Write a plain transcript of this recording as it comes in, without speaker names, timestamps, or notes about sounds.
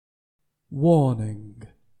Warning.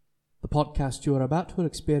 The podcast you are about to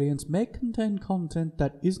experience may contain content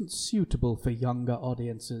that isn't suitable for younger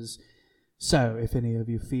audiences. So, if any of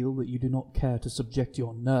you feel that you do not care to subject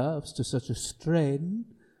your nerves to such a strain,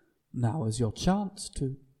 now is your chance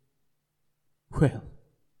to... Well,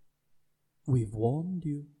 we've warned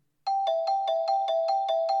you.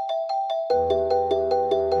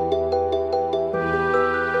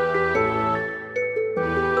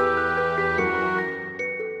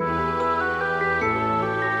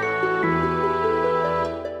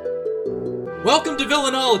 Welcome to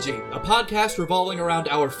Villainology, a podcast revolving around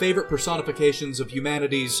our favorite personifications of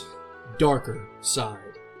humanity's darker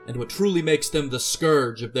side, and what truly makes them the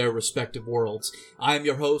scourge of their respective worlds. I am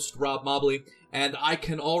your host, Rob Mobley, and I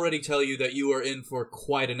can already tell you that you are in for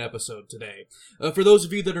quite an episode today. For those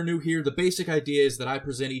of you that are new here, the basic idea is that I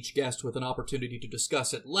present each guest with an opportunity to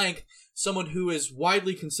discuss at length someone who is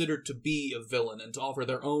widely considered to be a villain, and to offer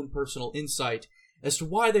their own personal insight as to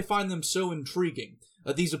why they find them so intriguing.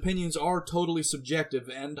 These opinions are totally subjective,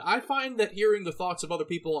 and I find that hearing the thoughts of other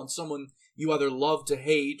people on someone you either love to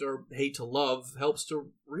hate or hate to love helps to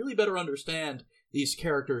really better understand these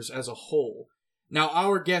characters as a whole. Now,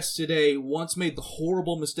 our guest today once made the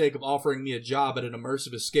horrible mistake of offering me a job at an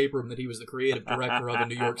immersive escape room that he was the creative director of in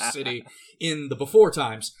New York City in the before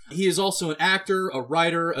times. He is also an actor, a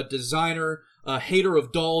writer, a designer, a hater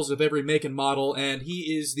of dolls of every make and model, and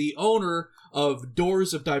he is the owner of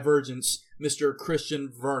Doors of Divergence, Mr.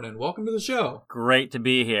 Christian Vernon. Welcome to the show. Great to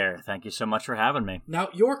be here. Thank you so much for having me. Now,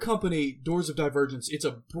 your company, Doors of Divergence, it's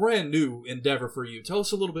a brand new endeavor for you. Tell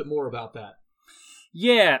us a little bit more about that.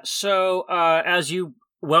 Yeah, so as you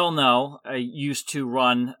well know, I used to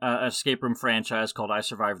run an escape room franchise called I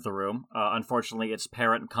Survived the Room. Unfortunately, its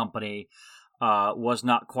parent company was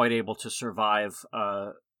not quite able to survive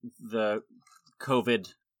the COVID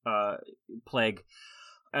plague,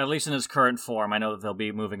 at least in its current form. I know that they'll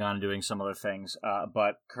be moving on and doing some other things,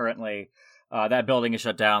 but currently that building is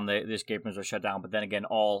shut down, the escape rooms are shut down, but then again,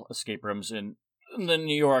 all escape rooms in the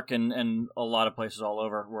New York and a lot of places all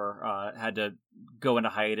over were had to go into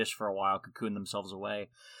hiatus for a while, cocoon themselves away.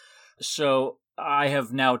 So I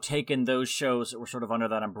have now taken those shows that were sort of under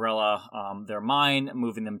that umbrella, they're mine,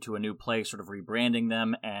 moving them to a new place, sort of rebranding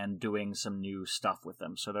them and doing some new stuff with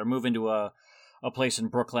them. So they're moving to a place in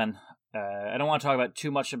Brooklyn. I don't want to talk about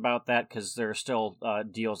too much about that because there are still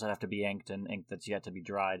deals that have to be inked and ink that's yet to be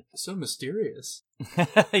dried. So mysterious.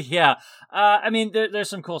 Yeah. I mean, there's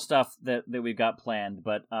some cool stuff that we've got planned,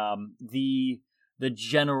 but the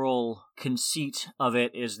general conceit of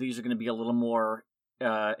it is these are going to be a little more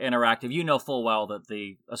interactive. You know full well that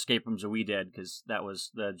the escape rooms that we did, because that was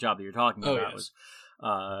the job that you're talking about, yes.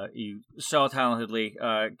 was you so talentedly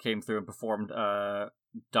came through and performed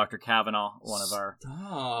Dr. Kavanaugh, one of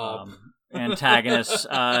our antagonists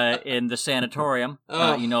in the sanatorium.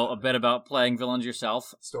 You know a bit about playing villains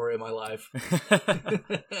yourself. Story of my life.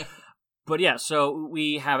 But yeah, so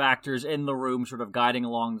we have actors in the room sort of guiding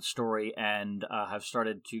along the story and have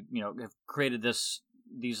started to, have created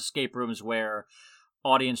these escape rooms where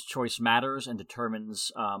audience choice matters and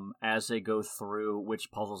determines as they go through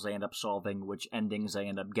which puzzles they end up solving, which endings they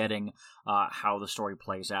end up getting, how the story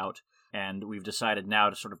plays out. And we've decided now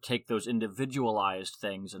to sort of take those individualized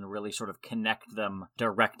things and really sort of connect them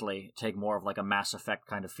directly, take more of like a Mass Effect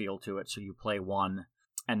kind of feel to it. So you play one,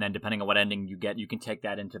 and then depending on what ending you get, you can take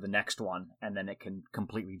that into the next one, and then it can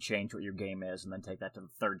completely change what your game is, and then take that to the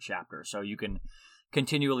third chapter. So you can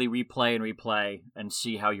continually replay and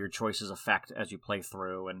see how your choices affect as you play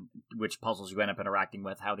through and which puzzles you end up interacting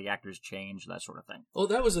with, how the actors change, that sort of thing. Well,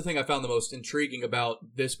 that was the thing I found the most intriguing about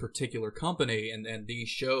this particular company and these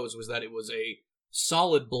shows, was that it was a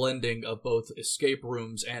solid blending of both escape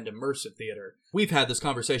rooms and immersive theater. We've had this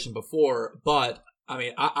conversation before, but I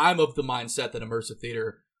mean, I'm of the mindset that immersive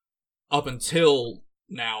theater up until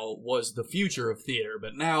now was the future of theater,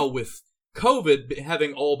 but now with COVID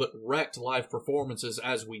having all but wrecked live performances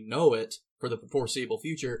as we know it for the foreseeable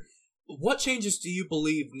future, what changes do you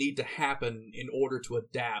believe need to happen in order to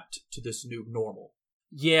adapt to this new normal?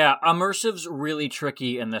 Yeah, immersive's really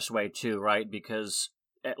tricky in this way too, right? Because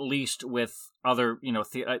at least with other,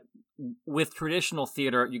 with traditional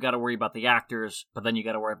theater, you got to worry about the actors, but then you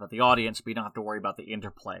got to worry about the audience, but you don't have to worry about the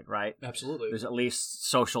interplay, right? Absolutely. There's at least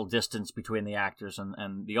social distance between the actors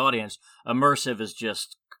and the audience. Immersive is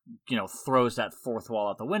just, throws that fourth wall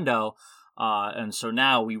out the window. And so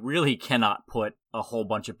now we really cannot put a whole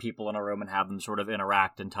bunch of people in a room and have them sort of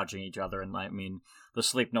interact and touching each other. And I mean, the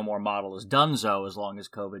Sleep No More model is donezo as long as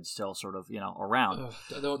COVID's still sort of, around.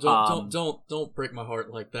 Don't break my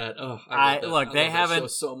heart like that. They haven't show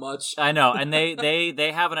so much. I know, and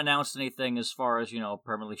they haven't announced anything as far as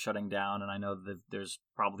permanently shutting down. And I know that there's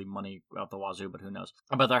probably money out the wazoo, but who knows?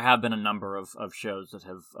 But there have been a number of shows that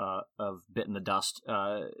have bitten the dust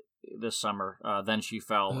this summer. Then She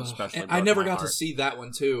Fell, especially. I never got to see that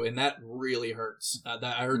one too, and that really hurts.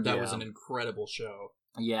 I heard that was an incredible show.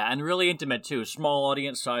 Yeah, and really intimate too. Small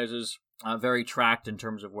audience sizes, very tracked in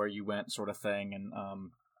terms of where you went, sort of thing, and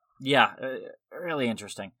really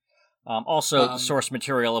interesting. Also, source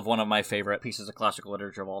material of one of my favorite pieces of classical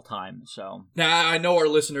literature of all time. So now I know our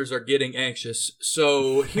listeners are getting anxious,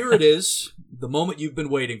 so here it is, the moment you've been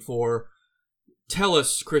waiting for. Tell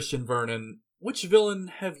us, Christian Vernon, which villain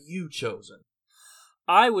have you chosen?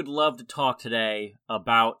 I would love to talk today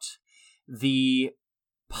about the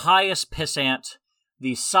pious pissant,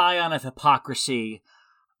 the scion of hypocrisy,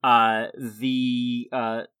 the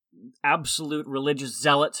absolute religious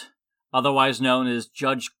zealot, otherwise known as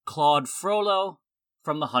Judge Claude Frollo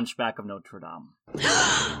from The Hunchback of Notre Dame.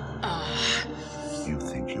 You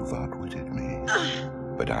think you've outwitted me,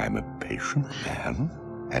 but I'm a patient man,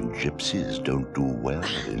 and gypsies don't do well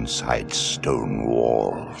inside stone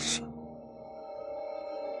walls.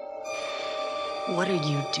 What are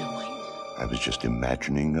you doing? I was just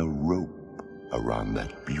imagining a rope around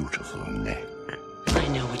that beautiful neck. I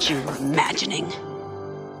know what you were imagining.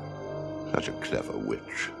 Such a clever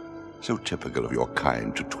witch. So typical of your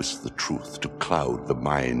kind to twist the truth, to cloud the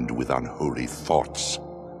mind with unholy thoughts.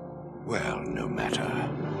 Well, no matter.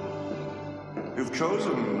 You've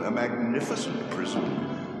chosen a magnificent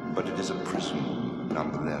prison, but it is a prison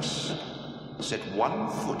nonetheless. Set one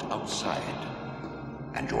foot outside,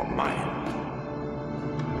 and you're mine.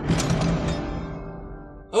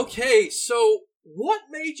 Okay, so what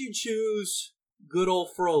made you choose good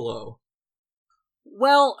old Frollo?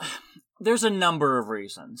 Well, there's a number of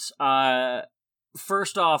reasons.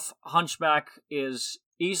 First off, Hunchback is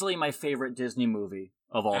easily my favorite Disney movie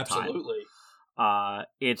of all time. Absolutely.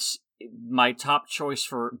 It's my top choice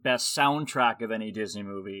for best soundtrack of any Disney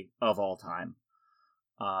movie of all time.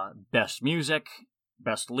 Best music,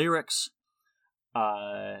 best lyrics.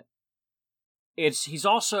 He's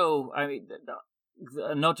also,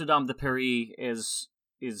 Notre Dame de Paris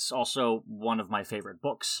is also one of my favorite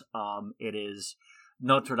books. It is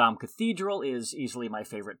Notre Dame Cathedral is easily my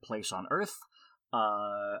favorite place on earth.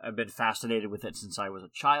 I've been fascinated with it since I was a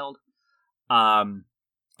child.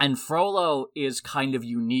 And Frollo is kind of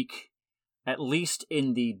unique, at least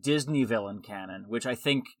in the Disney villain canon, which I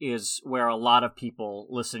think is where a lot of people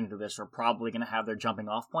listening to this are probably going to have their jumping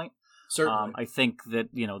off point. Certainly. I think that,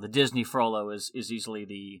 the Disney Frollo is easily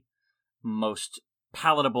the most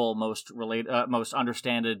palatable, most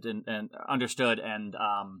understood and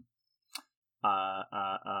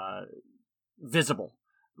visible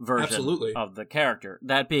version of the character.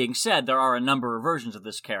 That being said, there are a number of versions of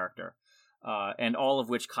this character, and all of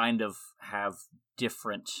which kind of have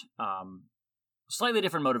different, slightly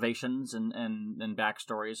different motivations and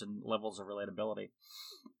backstories and levels of relatability.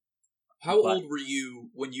 How old were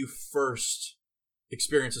you when you first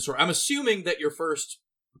experienced the story? I'm assuming that your first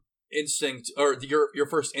instinct, or your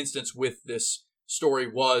first instance with this story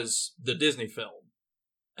was the Disney film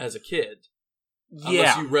as a kid. Yeah.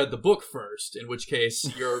 Unless you read the book first, in which case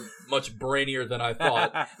you're much brainier than I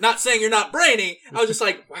thought. Not saying you're not brainy. I was just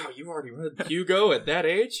like, wow, you already read Hugo at that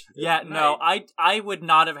age? Yeah, no, I would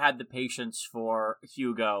not have had the patience for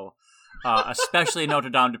Hugo, especially Notre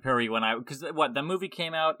Dame de Paris because the movie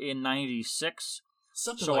came out in 96?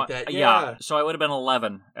 Something like that, yeah. So I would have been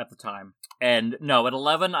 11 at the time. And no, at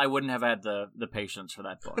 11, I wouldn't have had the patience for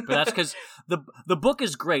that book. But that's because the book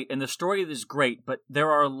is great, and the story is great, but there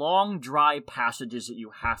are long, dry passages that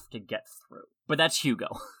you have to get through. But that's Hugo,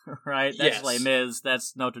 right? That's yes. Les Mis,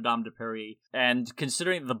 that's Notre Dame de Paris. And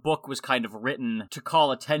considering the book was kind of written to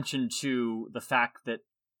call attention to the fact that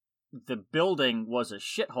the building was a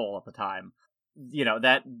shithole at the time,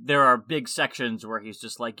 that there are big sections where he's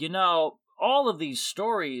just like, all of these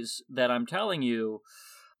stories that I'm telling you,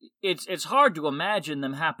 it's hard to imagine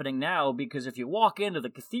them happening now, because if you walk into the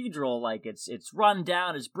cathedral, it's run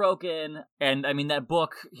down, it's broken. And I mean, that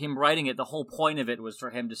book, him writing it, the whole point of it was for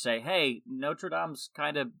him to say, hey, Notre Dame's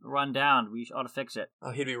kind of run down, we ought to fix it.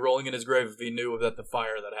 He'd be rolling in his grave if he knew that the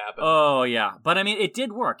fire that happened. Oh yeah, but I mean, it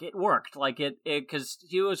did work. It worked, because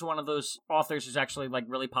he was one of those authors who's actually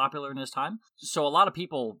really popular in his time. So a lot of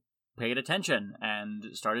people paid attention and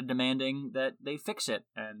started demanding that they fix it,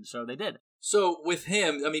 and so they did. So with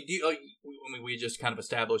him, I mean, we just kind of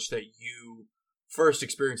established that you first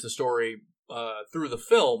experienced the story through the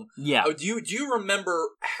film. Yeah. Do you remember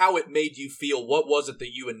how it made you feel? What was it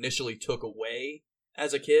that you initially took away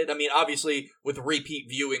as a kid? I mean, obviously, with repeat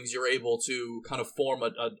viewings, you're able to kind of form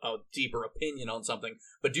a deeper opinion on something.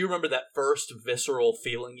 But do you remember that first visceral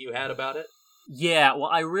feeling you had about it? Yeah, well,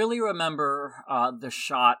 I really remember the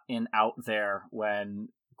shot in Out There when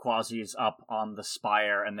Quasi is up on the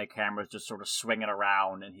spire and the camera's just sort of swinging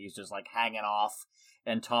around and he's just like hanging off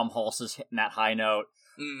and Tom Hulse is hitting that high note.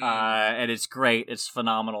 And it's great. It's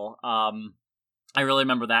phenomenal. I really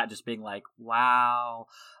remember that just being like, wow.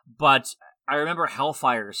 But I remember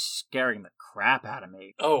Hellfire scaring the crap out of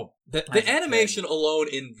me. Oh, the animation alone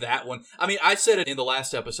in that one. I mean, I said it in the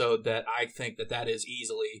last episode that I think that is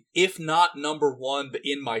easily, if not number one, but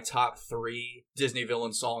in my top 3 Disney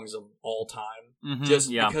villain songs of all time. Mm-hmm,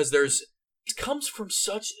 because it comes from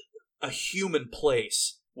such a human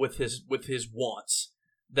place with his wants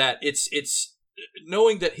that it's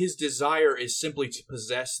knowing that his desire is simply to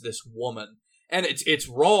possess this woman. And it's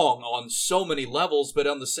wrong on so many levels, but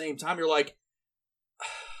on the same time, you're like,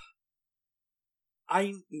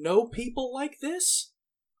 I know people like this.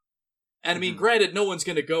 And I mean, granted, no one's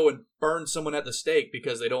going to go and burn someone at the stake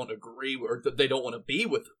because they don't agree or they don't want to be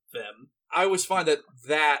with them. I always find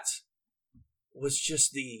that was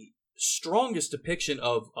just the strongest depiction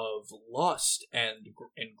of lust and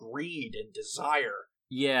greed and desire.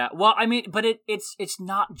 Yeah, well, I mean, but it's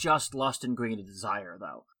not just lust and greed and desire,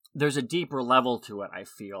 though. There's a deeper level to it, I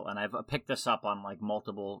feel, and I've picked this up on like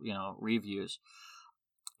multiple, reviews.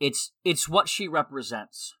 It's what she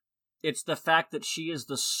represents. It's the fact that she is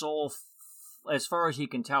the sole, as far as he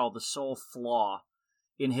can tell, the sole flaw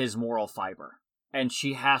in his moral fiber. And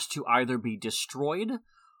she has to either be destroyed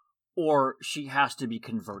or she has to be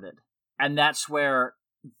converted. And that's where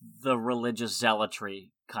the religious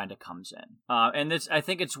zealotry kind of comes in. And I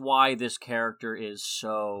think it's why this character is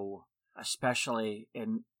so, especially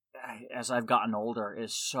as I've gotten older,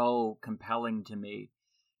 is so compelling to me,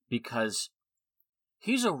 because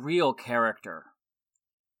he's a real character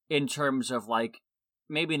in terms of like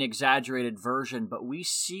maybe an exaggerated version, but we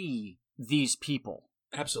see these people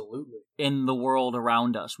absolutely in the world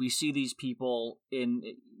around us. We see these people in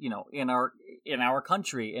our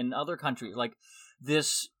country, in other countries, like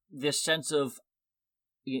this sense of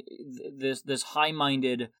this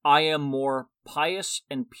high-minded, I am more pious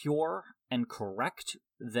and pure and correct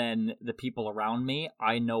than the people around me.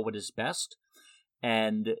 I know what is best.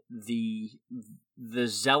 And the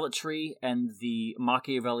zealotry and the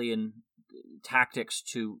Machiavellian tactics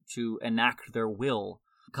to enact their will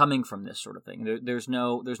coming from this sort of thing. There's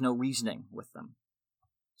no reasoning with them.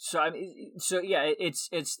 So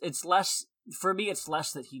it's less, for me, it's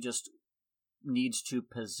less that he just needs to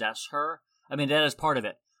possess her. I mean, that is part of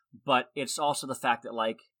it, but it's also the fact that,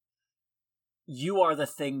 like, you are the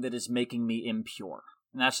thing that is making me impure.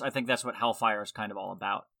 And I think that's what Hellfire is kind of all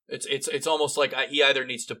about. It's almost like he either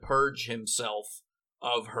needs to purge himself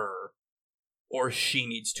of her, or she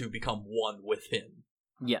needs to become one with him.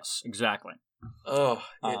 Yes, exactly. Oh,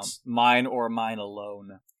 it's mine or mine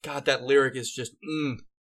alone. God, that lyric is just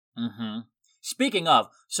Mm-hmm. Speaking of,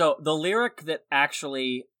 so the lyric that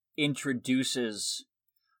actually introduces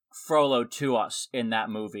Frollo to us in that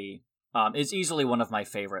movie is easily one of my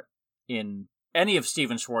favorite in any of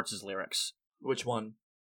Stephen Schwartz's lyrics. Which one?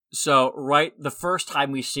 So, right, the first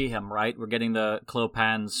time we see him, right, we're getting the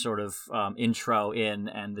Clopan's sort of intro in,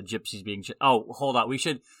 and the gypsies being... Oh, hold on, we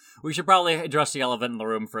should probably address the elephant in the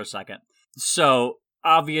room for a second. So,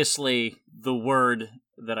 obviously, the word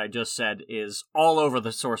that I just said is all over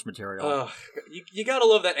the source material. You gotta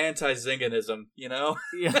love that anti-Zinganism, you know?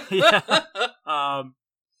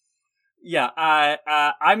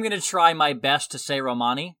 I'm gonna try my best to say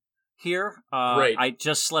Romani here. Right. I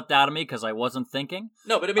just slipped out of me because I wasn't thinking.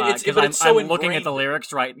 No, but I mean, I'm looking at the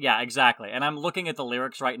lyrics right. Yeah, exactly. And I'm looking at the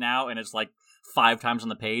lyrics right now, and it's like 5 times on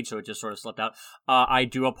the page, so it just sort of slipped out. I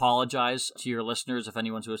do apologize to your listeners if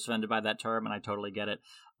anyone's who is offended by that term, and I totally get it.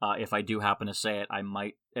 If I do happen to say it, I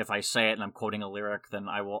might. If I say it and I'm quoting a lyric, then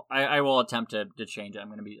I will. I will attempt to change it. I'm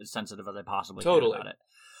going to be as sensitive as I possibly can about it.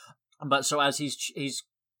 But so as he's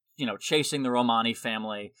chasing the Romani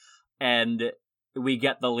family, and we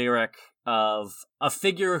get the lyric of a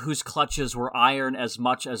figure whose clutches were iron as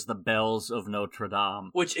much as the bells of Notre Dame.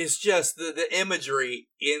 Which is just, the imagery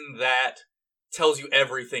in that tells you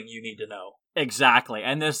everything you need to know. Exactly.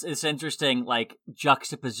 And this interesting, like,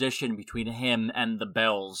 juxtaposition between him and the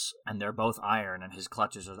bells, and they're both iron, and his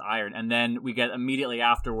clutches are iron. And then we get immediately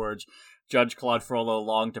afterwards, Judge Claude Frollo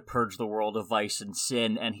longed to purge the world of vice and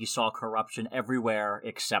sin, and he saw corruption everywhere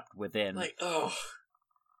except within. Like, oh.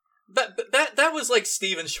 That was like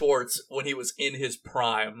Steven Schwartz when he was in his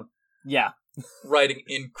prime. Yeah. Writing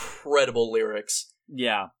incredible lyrics.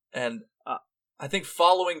 Yeah. And I think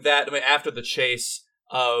following that, I mean, after the chase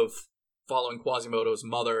of following Quasimodo's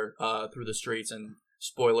mother through the streets, and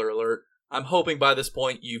spoiler alert, I'm hoping by this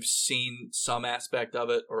point you've seen some aspect of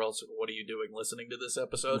it, or else what are you doing listening to this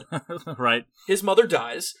episode? Right. His mother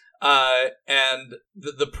dies, and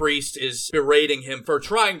the priest is berating him for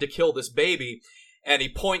trying to kill this baby, and he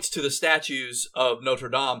points to the statues of Notre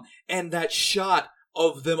Dame, and that shot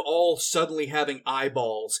of them all suddenly having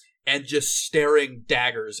eyeballs and just staring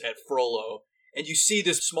daggers at Frollo. And you see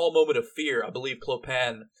this small moment of fear. I believe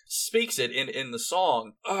Clopin speaks it in the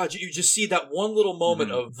song. You just see that one little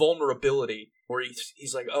moment of vulnerability where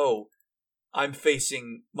he's like, oh, I'm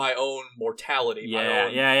facing my own mortality.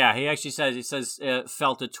 Yeah. He actually says,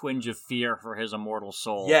 felt a twinge of fear for his immortal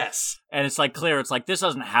soul. Yes. And it's like clear, it's like this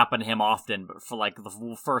doesn't happen to him often, but for like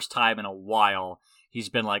the first time in a while, he's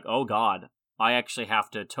been like, oh God, I actually have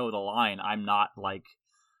to toe the line. I'm not like,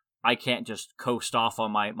 I can't just coast off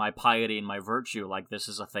on my piety and my virtue. Like, this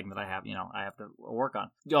is a thing that I have to work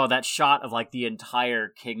on. Oh, that shot of like the entire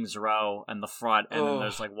King's Row and the front, and then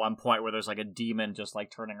there's like one point where there's like a demon just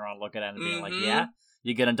like turning around looking at it and being like, yeah,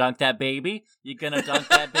 you gonna dunk that baby? You gonna dunk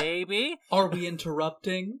that baby? Are we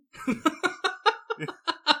interrupting?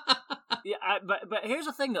 Yeah, but here's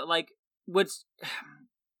the thing though, like, what's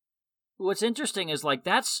interesting is like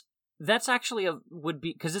that's actually would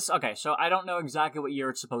be, because it's okay. So I don't know exactly what year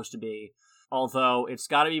it's supposed to be, although it's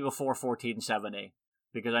got to be before 1470,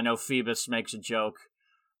 because I know Phoebus makes a joke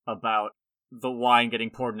about the wine getting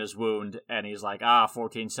poured in his wound, and he's like,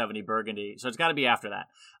 1470 Burgundy. So it's got to be after that.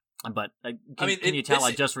 But can you tell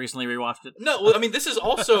I just recently rewatched it? No, well, I mean, this is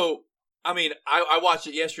also. I mean, I watched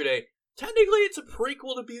it yesterday. Technically, it's a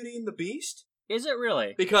prequel to Beauty and the Beast. Is it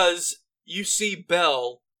really? Because you see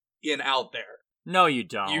Belle in Out There. No, you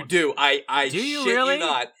don't. You do. I do you shit really? you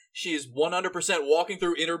not. She is 100% walking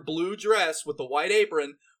through in her blue dress with the white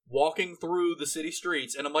apron, walking through the city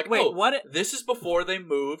streets, and I'm like, wait, what? This is before they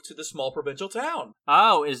moved to the small provincial town.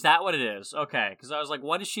 Oh, is that what it is? Okay, because I was like,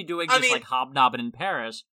 what is she doing just like hobnobbing in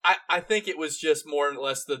Paris? I think it was just more or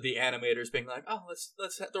less the animators being like, oh, let's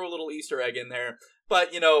throw a little Easter egg in there. But,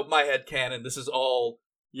 my head canon, this is all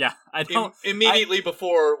immediately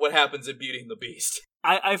before what happens in Beauty and the Beast.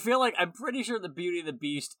 I feel like I'm pretty sure the Beauty and the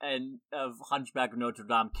Beast and of Hunchback of Notre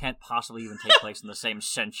Dame can't possibly even take place in the same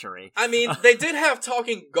century. I mean, they did have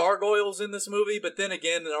talking gargoyles in this movie, but then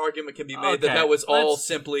again, an argument can be made that was all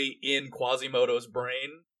simply in Quasimodo's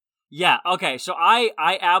brain. Yeah, okay, so I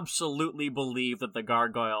absolutely believe that the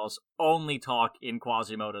gargoyles only talk in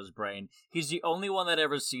Quasimodo's brain. He's the only one that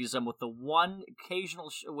ever sees them, with the one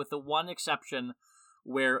exception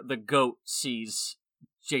where the goat sees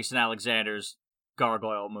Jason Alexander's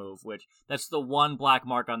gargoyle move, which that's the one black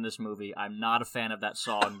mark on this movie. I'm not a fan of that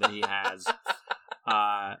song that he has.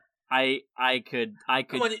 I could.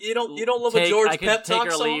 Come on, you don't love a George pep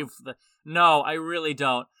talk song? No, I really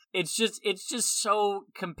don't. It's just so,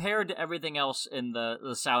 compared to everything else in the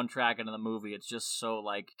soundtrack and in the movie, it's just so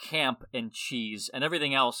like camp and cheese, and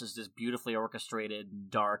everything else is just beautifully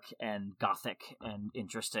orchestrated, dark and gothic and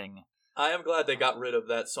interesting. I am glad they got rid of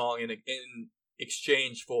that song in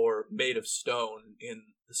exchange for Made of Stone in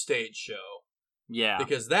the stage show. Yeah.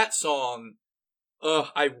 Because that song,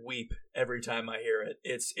 I weep every time I hear it.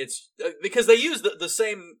 It's because they use the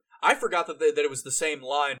same. I forgot that it was the same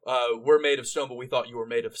line. We're made of stone, but we thought you were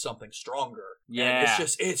made of something stronger. Yeah. And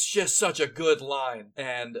it's just such a good line.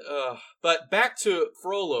 And but back to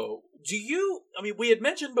Frollo. We had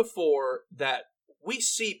mentioned before that we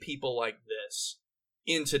see people like this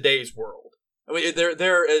in today's world. I mean,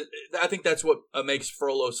 I think that's what makes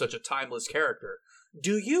Frollo such a timeless character.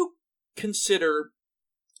 Do you consider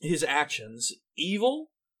his actions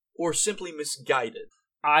evil or simply misguided?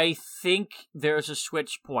 I think there's a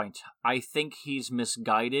switch point. I think he's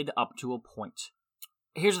misguided up to a point.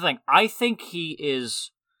 Here's the thing. I think he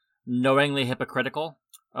is knowingly hypocritical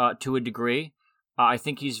to a degree. I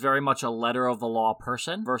think he's very much a letter of the law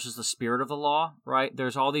person versus the spirit of the law, right?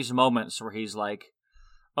 There's all these moments where he's like,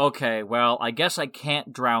 okay, well, I guess I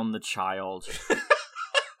can't drown the child.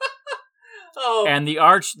 Oh. And the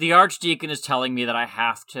archdeacon is telling me that I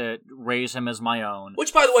have to raise him as my own.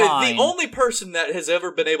 Which, by the way, Fine. the only person that has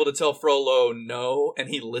ever been able to tell Frollo no, and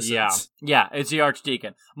he listens. Yeah, it's the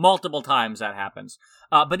archdeacon. Multiple times that happens.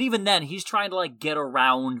 But even then, he's trying to get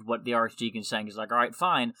around what the archdeacon's saying. He's like, all right,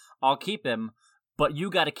 fine, I'll keep him, but you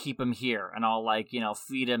got to keep him here, and I'll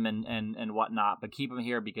feed him and whatnot, but keep him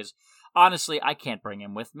here because honestly, I can't bring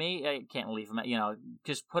him with me. I can't leave him.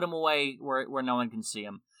 Just put him away where no one can see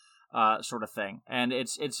him. Sort of thing. And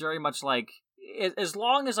it's very much like, as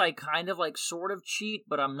long as I kind of sort of cheat,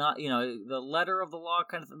 but I'm not, the letter of the law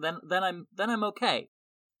kind of, then I'm okay.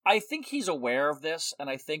 I think he's aware of this, and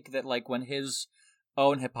I think that when his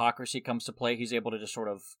own hypocrisy comes to play, he's able to just sort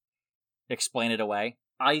of explain it away.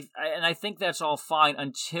 I think that's all fine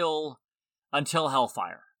until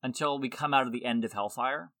Hellfire, until we come out of the end of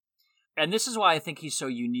Hellfire. And this is why I think he's so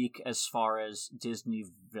unique as far as Disney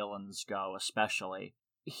villains go, especially.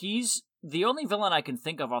 He's the only villain I can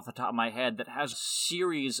think of off the top of my head that has a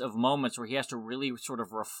series of moments where he has to really sort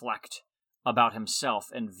of reflect about himself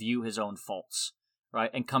and view his own faults,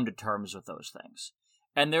 right? And come to terms with those things.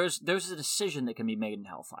 And there's a decision that can be made in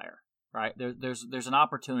Hellfire, right? There's an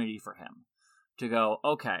opportunity for him to go,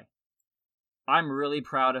 okay, I'm really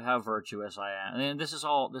proud of how virtuous I am. And this is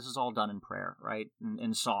all done in prayer, right?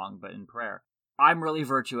 In song, but in prayer. I'm really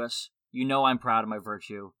virtuous. I'm proud of my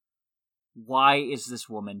virtue. Why is this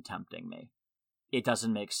woman tempting me? It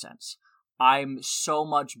doesn't make sense. I'm so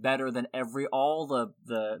much better than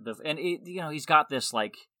he's got this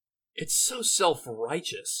it's so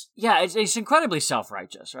self-righteous. Yeah, it's incredibly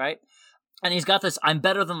self-righteous, right? And he's got this, I'm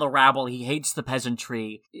better than the rabble, he hates the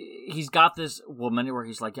peasantry. He's got this woman where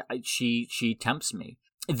he's like, she tempts me.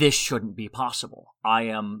 This shouldn't be possible. I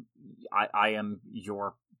am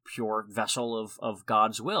your pure vessel of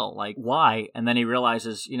God's will. Why? And then he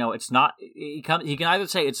realizes, it's not, he can either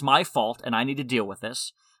say it's my fault and I need to deal with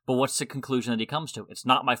this, but what's the conclusion that he comes to? It's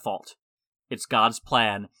not my fault. It's God's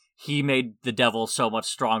plan. He made the devil so much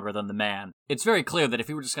stronger than the man. It's very clear that if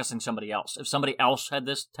he were discussing somebody else, if somebody else had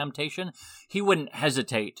this temptation, he wouldn't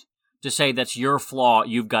hesitate to say that's your flaw,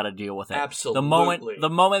 you've got to deal with it. Absolutely. The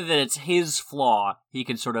moment that it's his flaw, he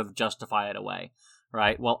can sort of justify it away.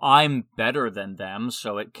 Right? Well, I'm better than them,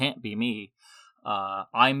 so it can't be me.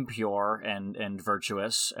 I'm pure and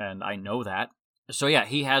virtuous, and I know that. So yeah,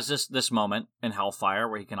 he has this moment in Hellfire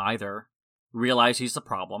where he can either realize he's the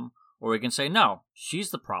problem, or he can say, no,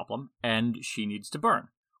 she's the problem, and she needs to burn.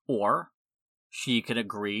 Or she can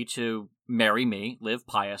agree to marry me, live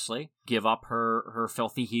piously, give up her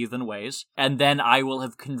filthy heathen ways, and then I will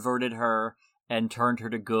have converted her and turned her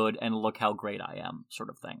to good, and look how great I am, sort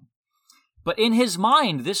of thing. But in his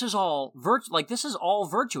mind, this is all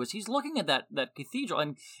virtuous. He's looking at that cathedral,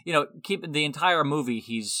 and keeping the entire movie.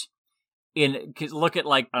 He's look at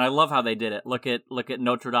and I love how they did it. Look at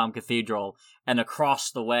Notre Dame Cathedral, and across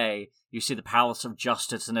the way you see the Palace of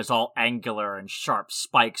Justice, and it's all angular and sharp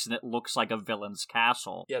spikes, and it looks like a villain's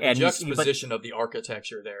castle. Yeah, the juxtaposition of the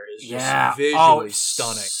architecture there is just visually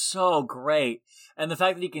stunning. So great. And the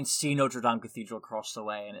fact that he can see Notre Dame Cathedral across the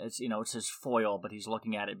way, and it's it's his foil, but he's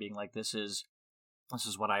looking at it being like, this is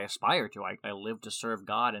what I aspire to. I live to serve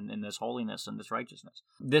God in this holiness and this righteousness.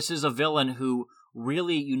 This is a villain who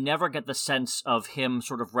really, you never get the sense of him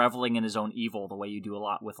sort of reveling in his own evil the way you do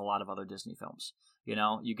with a lot of other Disney films.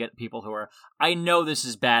 You get people who are, I know this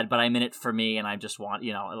is bad, but I'm in it for me, and I just want,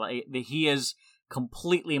 he is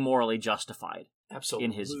completely morally justified. Absolutely.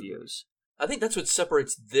 In his views. I think that's what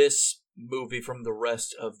separates this movie from the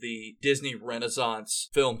rest of the Disney Renaissance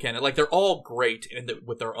film canon. They're all great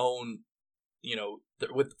with their own,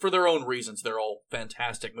 for their own reasons. They're all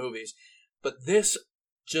fantastic movies, but this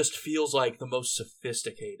just feels like the most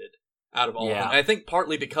sophisticated out of all of them. And I think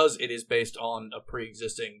partly because it is based on a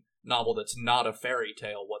pre-existing novel that's not a fairy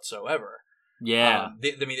tale whatsoever. Yeah,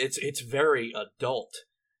 it's very adult.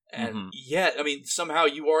 And yet, somehow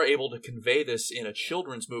you are able to convey this in a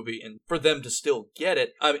children's movie, and for them to still get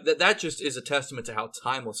it, that just is a testament to how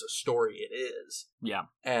timeless a story it is. Yeah.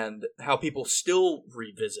 And how people still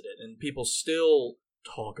revisit it, and people still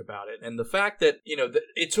talk about it. And the fact that,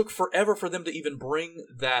 it took forever for them to even bring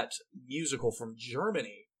that musical from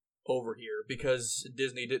Germany over here, because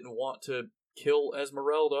Disney didn't want to kill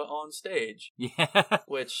Esmeralda on stage. Yeah.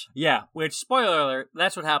 Which, spoiler alert,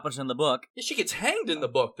 that's what happens in the book. She gets hanged in the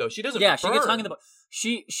book, though. She doesn't burn. She gets hung in the book.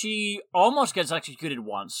 She almost gets executed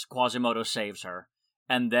once. Quasimodo saves her.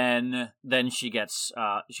 And then she gets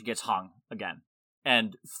hung again.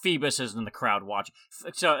 And Phoebus is in the crowd watching.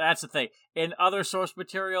 So that's the thing. In other source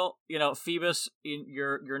material, Phoebus in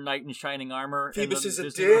your knight in shining armor. Phoebus is a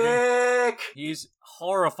dick! He's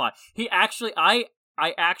horrified. He actually,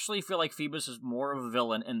 I actually feel like Phoebus is more of a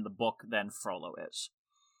villain in the book than Frollo is.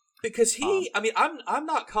 Because I'm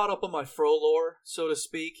not caught up on my Fro lore, so to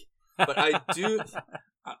speak, but I do.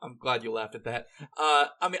 I'm glad you laughed at that.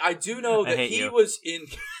 I do know that he was in.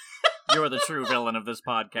 You're the true villain of this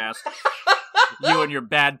podcast. You and your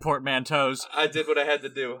bad portmanteaus. I did what I had to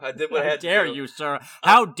do. I did what I had to do. How dare you, sir?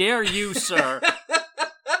 How dare you, sir?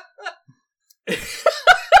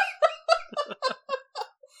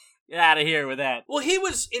 Get out of here with that. Well, he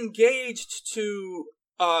was engaged to.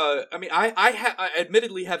 I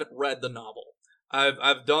admittedly haven't read the novel.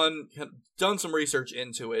 I've done some research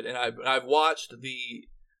into it, and I've watched the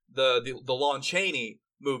Lon Chaney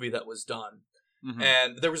movie that was done. Mm-hmm.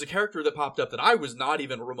 And there was a character that popped up that I was not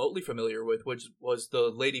even remotely familiar with, which was the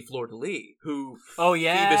Lady Fleur-de-Lis, who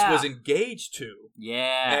Phoebus was engaged to.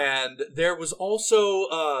 Yeah. And there was also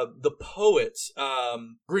the poet,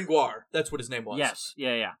 Gringoire. That's what his name was. Yes.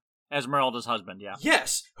 Yeah. Esmeralda's husband, yeah.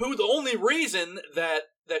 Yes, who the only reason that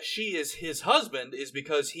she is his husband is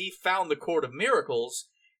because he found the Court of Miracles,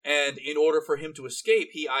 and in order for him to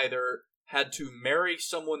escape, he either had to marry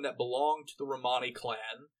someone that belonged to the Romani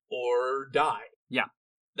clan or die. Yeah.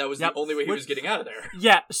 That was the only way he was getting out of there.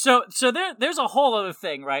 Yeah, so there's a whole other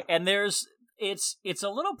thing, right? And it's a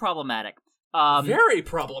little problematic. Very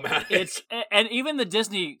problematic. And even the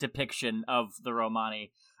Disney depiction of the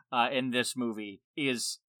Romani in this movie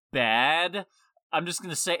is bad. I'm just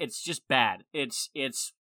gonna say it's just bad. It's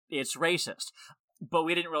racist. But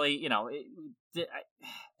we didn't really,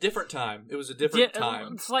 different time. It was a different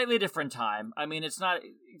time. Slightly different time. I mean, it's not.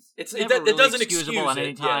 It really doesn't excusable excuse at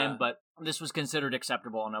any time, yeah. But this was considered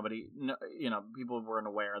acceptable, and nobody, people weren't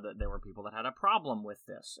aware that there were people that had a problem with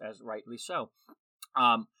this, as rightly so.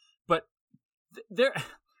 But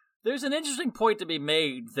there's an interesting point to be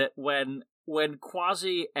made that when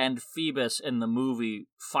Quasi and Phoebus in the movie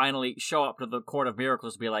finally show up to the Court of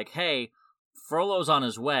Miracles to be like, hey, Frollo's on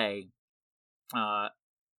his way,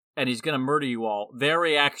 and he's going to murder you all, their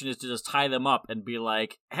reaction is to just tie them up and be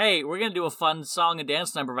like, hey, we're going to do a fun song and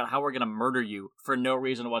dance number about how we're going to murder you for no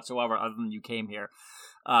reason whatsoever other than you came here.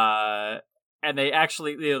 And they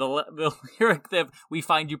actually, the lyric that we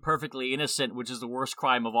find you perfectly innocent, which is the worst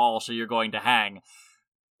crime of all, so you're going to hang.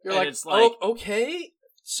 You're like, oh, okay.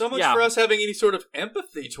 So much for us having any sort of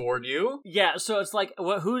empathy toward you. Yeah, so it's like,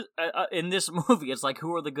 who's in this movie? It's like,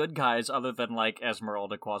 who are the good guys other than like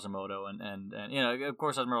Esmeralda, Quasimodo, and of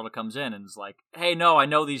course Esmeralda comes in and is like, hey, no, I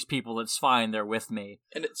know these people. It's fine. They're with me.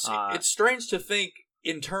 And it's strange to think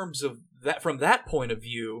in terms of that from that point of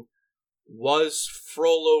view. Was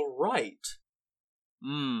Frollo right?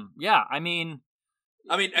 Yeah, I mean,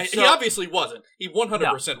 he obviously wasn't. He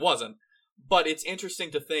 100% wasn't. But it's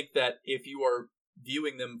interesting to think that if you are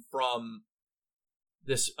viewing them from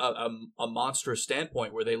this a monstrous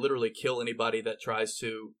standpoint where they literally kill anybody that tries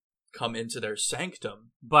to come into their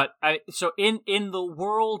sanctum. But so in the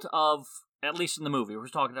world of, at least in the movie, we're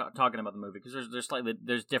talking about the movie because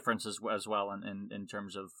there's differences as well in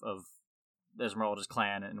terms of Esmeralda's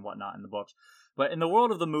clan and whatnot in the books. But in the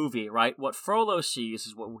world of the movie, right, what Frollo sees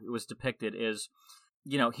is what was depicted is,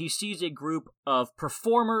 he sees a group of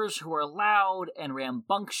performers who are loud and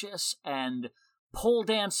rambunctious and pole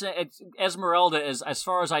dancing. Esmeralda is, as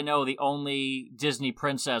far as I know, the only Disney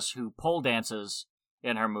princess who pole dances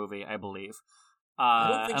in her movie, I believe.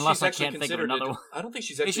 Unless I can't think of another one. I don't think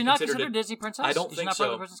she's actually Is she not considered a Disney princess? I don't think so. Is she not part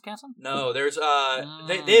of the Princess Castle? No, there's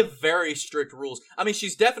they have very strict rules. I mean,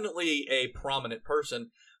 she's definitely a prominent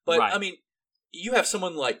person, but right. I mean, you have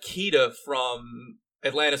someone like Kida from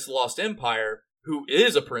Atlantis: The Lost Empire who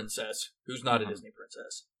is a princess who's not a Disney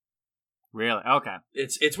princess. Really? Okay.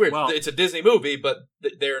 It's weird. Well, it's a Disney movie, but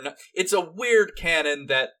they're not. It's a weird canon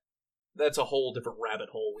that's a whole different rabbit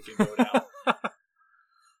hole we can go down.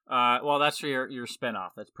 Well, that's for your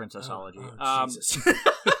spinoff. That's Princessology. Jesus.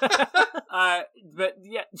 But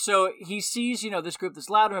yeah, so he sees, this group that's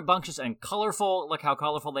loud and rambunctious and colorful. Look how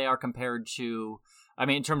colorful they are compared to,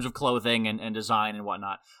 in terms of clothing and design and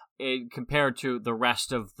whatnot, compared to the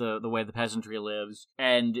rest of the way the peasantry lives.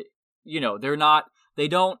 And, they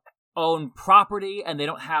don't own property and they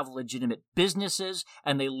don't have legitimate businesses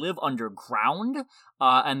and they live underground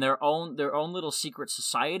and their own little secret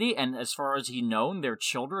society, and as far as he's known, their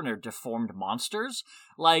children are deformed monsters.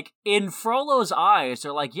 Like, in Frollo's eyes,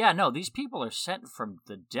 they're like, yeah, no, these people are sent from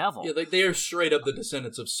the devil. Yeah, they are straight up the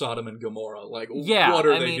descendants of Sodom and Gomorrah. Like, what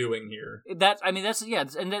are they doing here? Is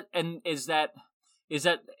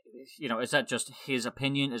that just his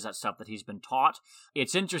opinion? Is that stuff that he's been taught?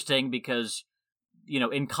 It's interesting because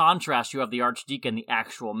in contrast, you have the archdeacon, the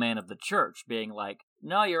actual man of the church, being like,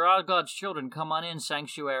 no, you're all God's children. Come on in,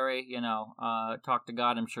 sanctuary, talk to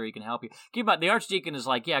God. I'm sure he can help you. Keep in mind, the archdeacon is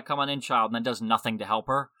like, yeah, come on in, child, and then does nothing to help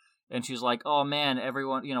her. And she's like, oh man,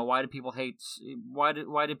 everyone, why do people hate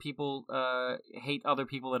other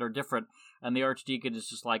people that are different? And the archdeacon is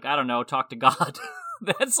just like, I don't know, talk to God.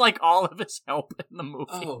 That's like all of his help in the movie.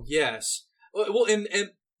 Oh, yes. Well, and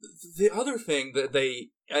the other thing that they,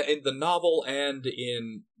 in the novel and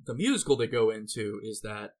in the musical they go into, is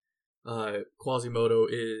that Quasimodo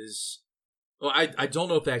is... Well, I don't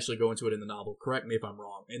know if they actually go into it in the novel. Correct me if I'm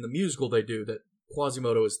wrong. In the musical they do, that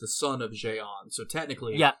Quasimodo is the son of Jehan. So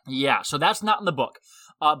technically... Yeah. So that's not in the book.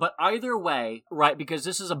 But either way, right, because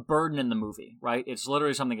this is a burden in the movie, right? It's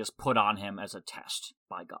literally something that's put on him as a test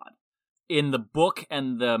by God. In the book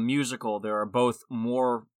and the musical, there are both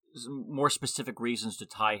more specific reasons to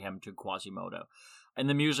tie him to Quasimodo. In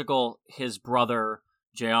the musical, his brother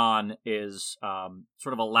Jehan is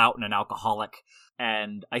sort of a lout and an alcoholic,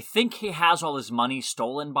 and I think he has all his money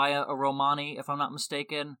stolen by a Romani, if I'm not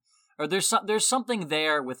mistaken. Or there's something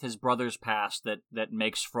there with his brother's past that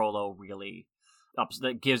makes Frollo really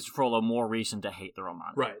that gives Frollo more reason to hate the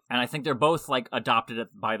Romani. Right. And I think they're both like adopted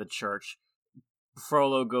by the church.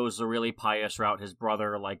 Frollo goes the really pious route. His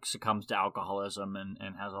brother succumbs to alcoholism and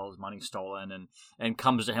has all his money stolen and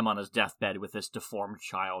comes to him on his deathbed with this deformed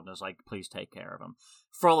child and is like, please take care of him.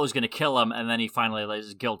 Frollo's going to kill him, and then he finally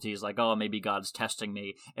is guilty. He's like, oh, maybe God's testing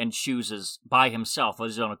me, and chooses by himself, of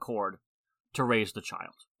his own accord, to raise the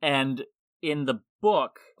child. And in the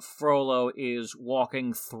book, Frollo is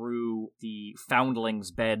walking through the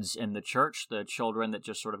foundlings' beds in the church, the children that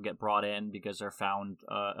just sort of get brought in because they're found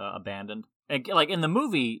abandoned. And, in the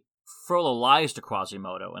movie, Frollo lies to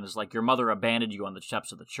Quasimodo and is like, your mother abandoned you on the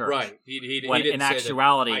steps of the church. Right. He when didn't in say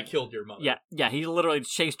actuality, that I killed your mother. Yeah, he literally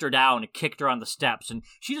chased her down and kicked her on the steps, and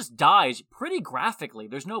she just dies pretty graphically.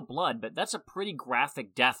 There's no blood, but that's a pretty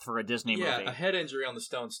graphic death for a Disney movie. Yeah, a head injury on the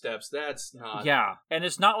stone steps, that's not... Yeah, and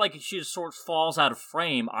it's not like she just sort of falls out of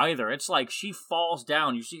frame either. It's like she falls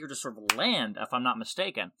down, you see her just sort of land, if I'm not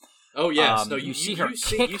mistaken. Oh, yes. No, you see her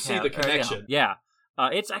kick you see the connection. Yeah.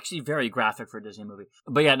 It's actually very graphic for a Disney movie.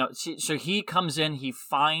 But yeah, no, so he comes in, he's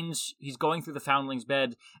going through the foundling's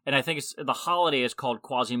bed, and I think the holiday is called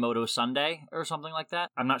Quasimodo Sunday or something like that.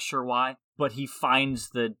 I'm not sure why. But he finds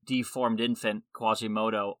the deformed infant,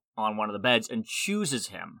 Quasimodo, on one of the beds and chooses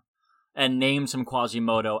him and names him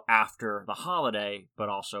Quasimodo after the holiday, but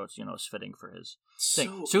also it's fitting for his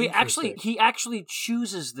thing. So he actually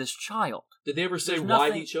chooses this child. Did they ever say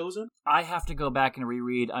why he chose him? I have to go back and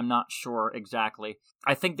reread. I'm not sure exactly.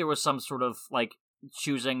 I think there was some sort of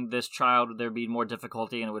choosing this child, there'd be more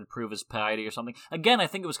difficulty and it would prove his piety or something. Again, I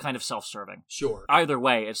think it was kind of self-serving. Sure. Either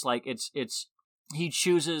way, it's he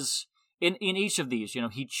chooses in each of these,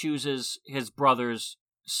 he chooses his brother's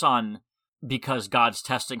son because God's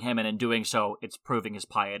testing him, and in doing so, it's proving his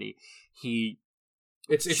piety.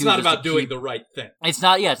 It's not about doing the right thing. It's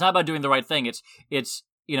not about doing the right thing. It's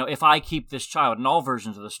if I keep this child, in all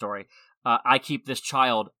versions of the story, I keep this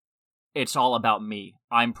child, it's all about me.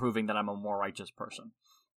 I'm proving that I'm a more righteous person.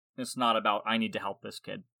 It's not about, I need to help this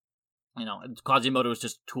kid. Quasimodo is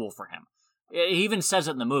just a tool for him. He even says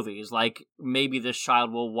it in the movie. He's like, maybe this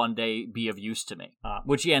child will one day be of use to me.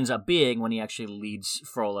 Which he ends up being when he actually leads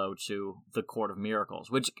Frollo to the Court of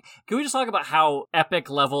Miracles. Which, can we just talk about how epic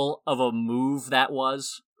level of a move that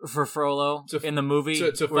was for Frollo in the movie?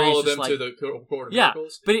 To follow them to the Court of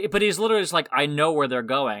Miracles? Yeah, but he's literally just like, I know where they're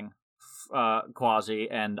going, Quasi,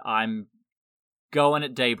 and I'm going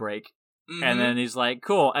at daybreak. Mm-hmm. And then he's like,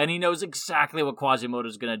 cool. And he knows exactly what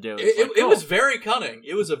Quasimodo's going to do. It was very cunning.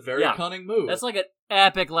 It was a very cunning move. That's like an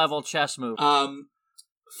epic level chess move.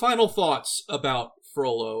 Final thoughts about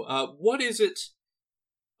Frollo. What is it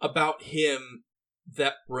about him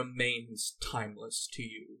that remains timeless to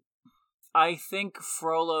you? I think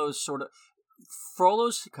Frollo's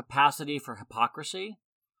capacity for hypocrisy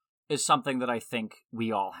is something that I think we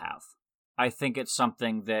all have. I think it's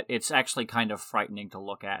something that it's actually kind of frightening to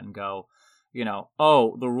look at and go,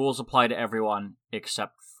 oh, the rules apply to everyone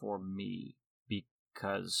except for me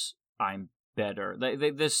because I'm better.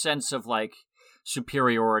 This sense of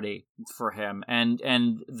superiority for him and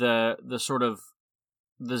the sort of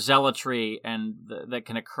the zealotry and that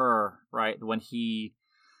can occur, right, when he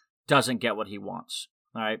doesn't get what he wants,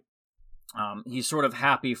 right? He's sort of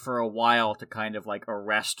happy for a while to kind of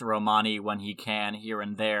arrest Romani when he can here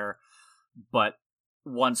and there. But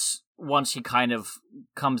once he kind of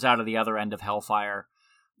comes out of the other end of Hellfire,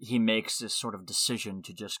 he makes this sort of decision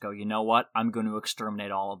to just go, you know what? I'm going to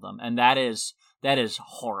exterminate all of them. And that is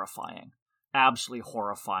horrifying. absolutely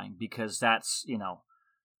horrifying, because that's,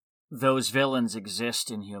 those villains exist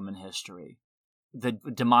in human history. The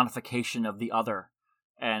demonification of the other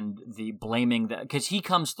and the blaming that, because he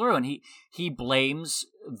comes through and he blames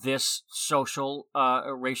this social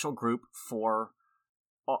racial group for,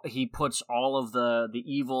 he puts all of the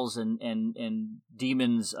evils and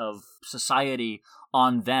demons of society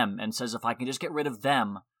on them and says, if I can just get rid of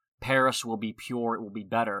them, Paris will be pure, it will be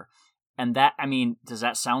better. And that, I mean, does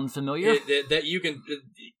that sound familiar? That you can,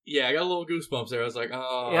 yeah, I got a little goosebumps there. I was like,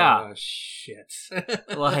 oh, yeah. Shit.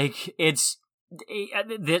 Like,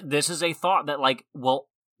 this is a thought that, like, well,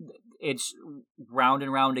 it's round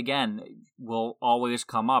and round again, will always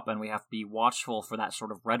come up, and we have to be watchful for that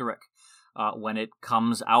sort of rhetoric when it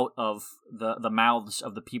comes out of the mouths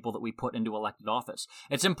of the people that we put into elected office.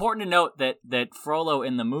 It's important to note that Frollo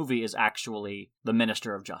in the movie is actually the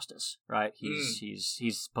Minister of Justice, right? He's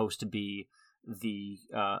supposed to be the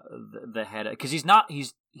head, because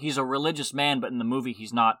he's a religious man, but in the movie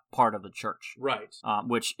he's not part of the church, right?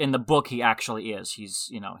 Which in the book he actually is.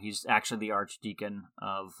 He's actually the archdeacon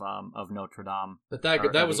of Notre Dame. But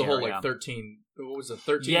that was a whole like 13. What was it?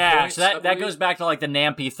 13. Yeah, points, so that goes back to like the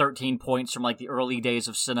Nampy 13 points from like the early days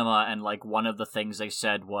of cinema, and like one of the things they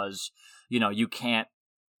said was, you can't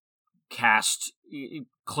cast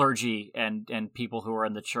clergy and people who are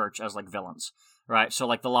in the church as like villains. Right, so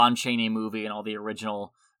like the Lon Chaney movie and all the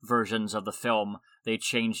original versions of the film, they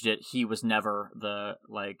changed it. He was never the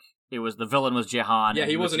villain was Jehan. Yeah,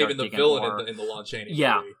 he wasn't even the villain in the Lon Chaney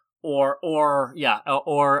movie. Or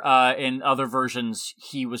in other versions,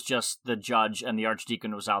 he was just the judge and the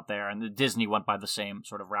archdeacon was out there, and Disney went by the same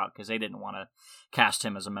sort of route because they didn't want to cast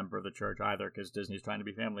him as a member of the church either, because Disney's trying to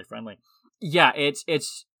be family friendly. Yeah,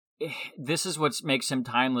 this is what makes him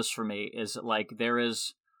timeless for me, is that like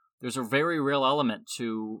there's a very real element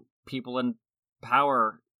to people in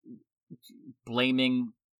power blaming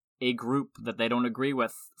a group that they don't agree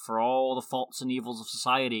with for all the faults and evils of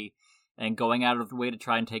society and going out of the way to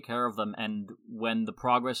try and take care of them. And when the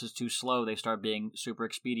progress is too slow, they start being super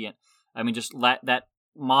expedient. I mean, just that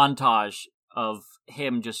montage of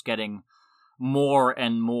him just getting more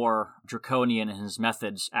and more draconian in his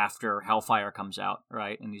methods after Hellfire comes out,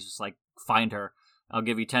 right? And he's just like, find her. I'll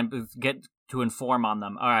give you 10, get to inform on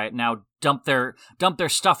them. All right, now dump their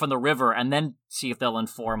stuff in the river, and then see if they'll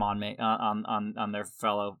inform on me on their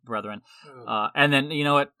fellow brethren. And then you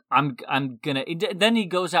know what? I'm gonna. Then he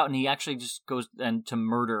goes out and he actually just goes and to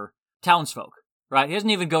murder townsfolk. Right? He doesn't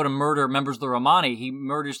even go to murder members of the Romani. He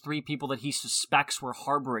murders 3 people that he suspects were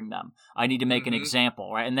harboring them. I need to make an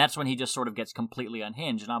example, right? And that's when he just sort of gets completely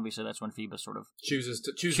unhinged. And obviously, that's when Phoebus sort of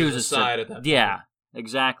chooses a side at that point. Yeah,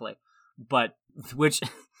 exactly. But which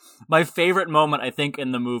my favorite moment, I think,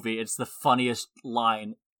 in the movie, it's the funniest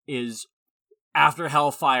line, is after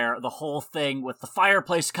Hellfire, the whole thing with the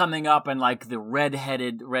fireplace coming up and like the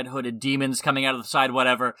red-hooded demons coming out of the side,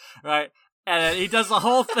 whatever, right? And he does the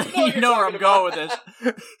whole thing. You know where I'm going with this.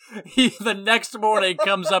 He, the next morning,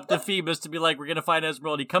 comes up to Phoebus to be like, we're going to find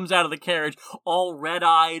Esmeralda. He comes out of the carriage, all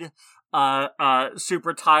red-eyed,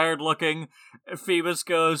 super tired looking. Phoebus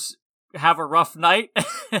goes, have a rough night?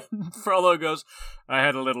 And Frollo goes, I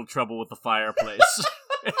had a little trouble with the fireplace.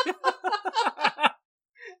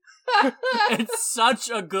 It's such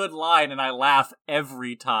a good line, and I laugh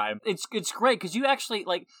every time. It's great because you actually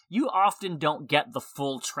you often don't get the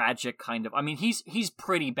full tragic kind of. I mean, he's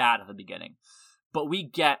pretty bad at the beginning, but we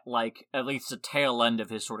get at least the tail end of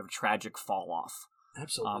his sort of tragic fall off.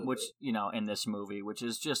 Absolutely. Which in this movie, which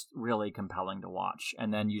is just really compelling to watch,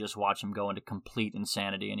 and then you just watch him go into complete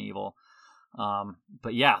insanity and evil.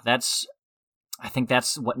 But yeah, I think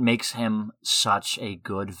that's what makes him such a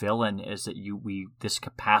good villain, is that this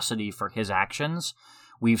capacity for his actions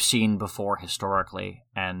we've seen before historically,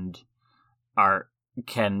 and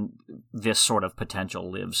this sort of potential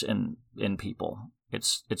lives in people.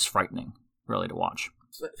 It's frightening, really, to watch.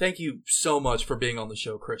 Thank you so much for being on the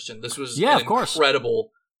show, Christian. This was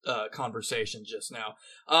incredible conversation just now.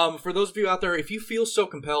 For those of you out there, if you feel so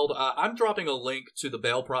compelled, I'm dropping a link to the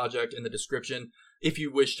Bail Project in the description if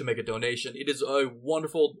you wish to make a donation. It is a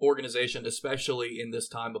wonderful organization, especially in this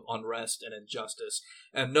time of unrest and injustice.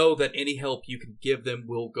 And know that any help you can give them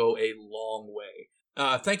will go a long way.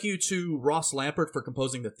 Thank you to Ross Lampert for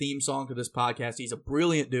composing the theme song to this podcast. He's a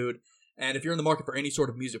brilliant dude. And if you're in the market for any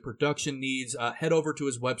sort of music production needs, head over to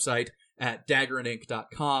his website at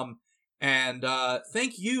daggerandink.com. And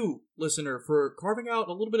thank you, listener, for carving out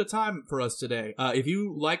a little bit of time for us today. If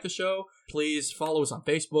you like the show, please follow us on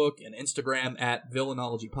Facebook and Instagram at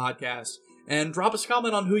Villainology Podcast, and drop us a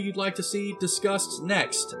comment on who you'd like to see discussed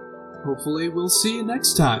next. Hopefully we'll see you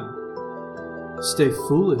next time. Stay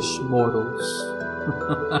foolish, mortals.